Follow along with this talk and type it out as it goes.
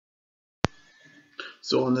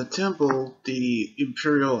So on the temple, the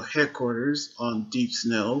Imperial headquarters on Deep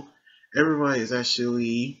Snow, everybody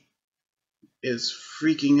is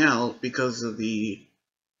freaking out because of the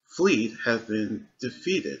fleet has been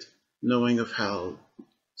defeated, knowing of how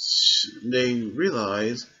they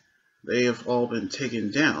realize they have all been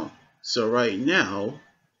taken down. So right now,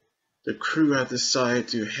 the crew have decided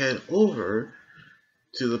to head over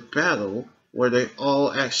to the battle where they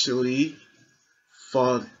all actually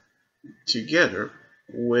fought together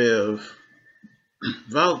with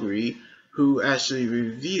Valkyrie, who actually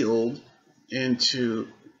revealed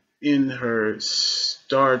in her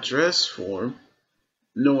star dress form,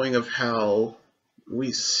 knowing of how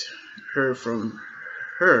we heard from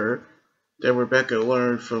her that Rebecca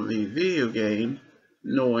learned from the video game,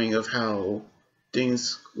 knowing of how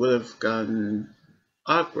things would have gotten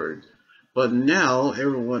awkward. But now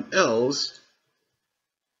everyone else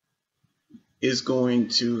is going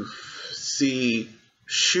to see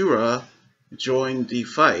Shura join the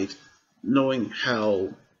fight, knowing how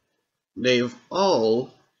they've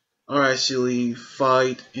all are actually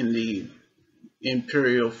fight in the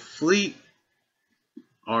Imperial Fleet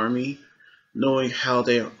Army, knowing how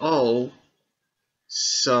they all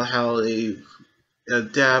saw how they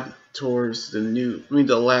adapt towards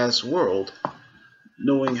the last world,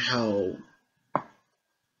 knowing how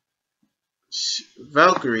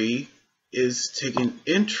Valkyrie is taking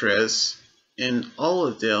interest in all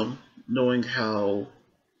of them, knowing how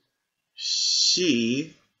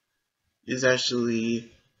she is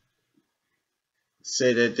actually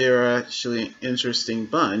say that they're actually an interesting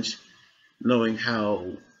bunch, knowing how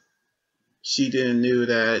she didn't knew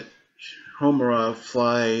that Homura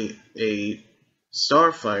fly a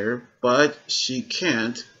starfighter, but she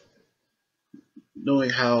can't,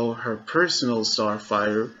 knowing how her personal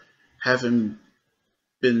starfighter haven't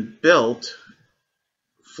been built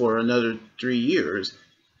for another 3 years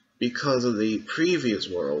because of the previous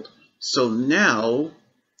world. So now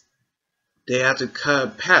they have to cut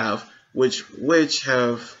a path which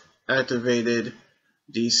have activated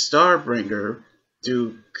the Starbringer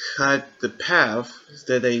to cut the path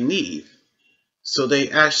that they need. So they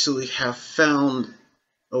actually have found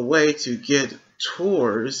a way to get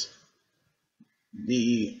towards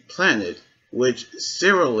the planet, which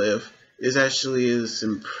Cyrillith is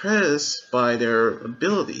impressed by their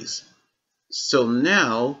abilities. So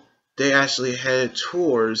now they actually head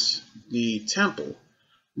towards the temple.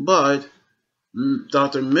 But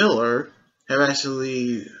Dr. Muller have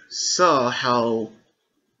actually saw how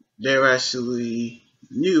they actually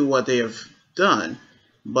knew what they have done,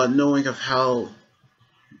 but knowing of how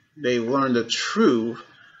they learned the truth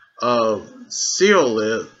of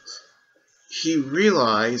Cyrillith, he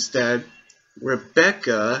realized that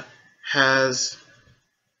Rebecca has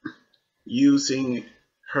using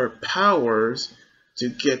her powers to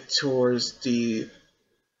get towards the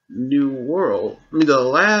new world, the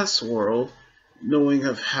last world, knowing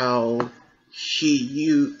of how she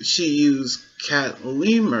used Cat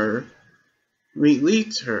Lemur,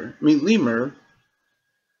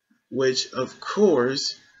 which of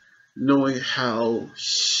course, knowing how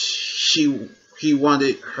he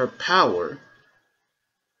wanted her power,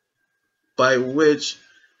 by which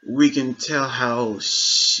we can tell how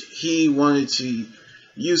he wanted to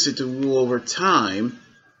use it to rule over time,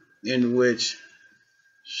 in which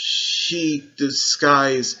she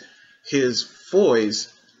disguised his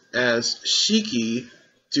voice as Shiki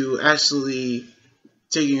to actually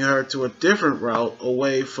taking her to a different route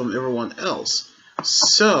away from everyone else.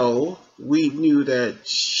 So we knew that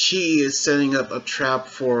she is setting up a trap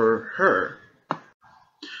for her.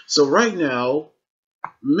 So right now,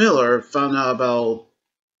 Miller found out about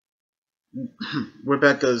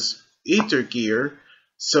Rebecca's ether gear,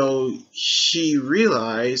 so she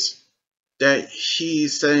realized that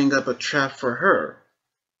he's setting up a trap for her.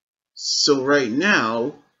 So right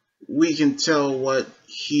now, we can tell what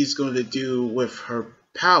he's going to do with her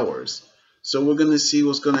powers. So we're going to see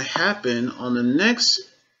what's going to happen on the next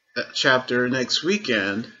chapter next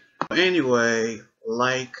weekend. Anyway,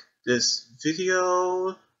 like this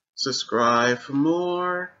video, subscribe for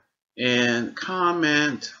more, and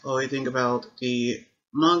comment what you think about the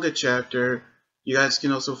manga chapter. You guys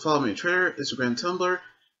can also follow me on Twitter, Instagram, Tumblr,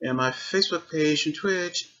 and my Facebook page and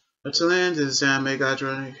Twitch. Until then, this is Anime God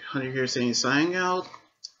Hunter here saying signing out.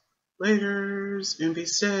 Laters, and be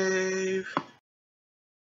safe.